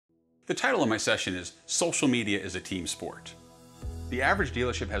The title of my session is Social Media is a Team Sport. The average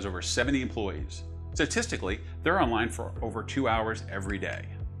dealership has over 70 employees. Statistically, they're online for over 2 hours every day.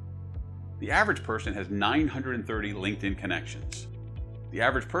 The average person has 930 LinkedIn connections. The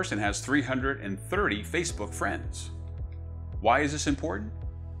average person has 330 Facebook friends. Why is this important?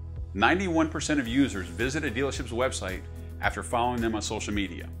 91% of users visit a dealership's website after following them on social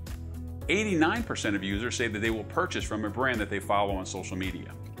media. 89% of users say that they will purchase from a brand that they follow on social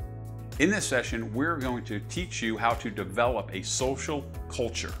media. In this session, we're going to teach you how to develop a social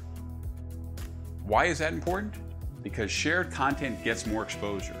culture. Why is that important? Because shared content gets more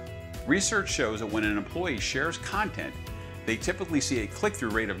exposure. Research shows that when an employee shares content, they typically see a click-through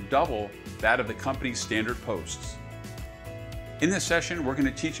rate of double that of the company's standard posts. In this session, we're going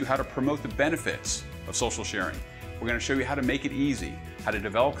to teach you how to promote the benefits of social sharing. We're going to show you how to make it easy, how to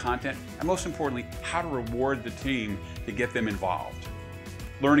develop content, and most importantly, how to reward the team to get them involved.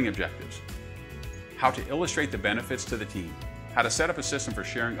 Learning objectives, how to illustrate the benefits to the team, how to set up a system for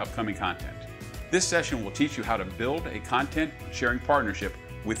sharing upcoming content. This session will teach you how to build a content sharing partnership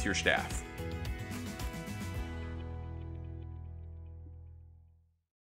with your staff.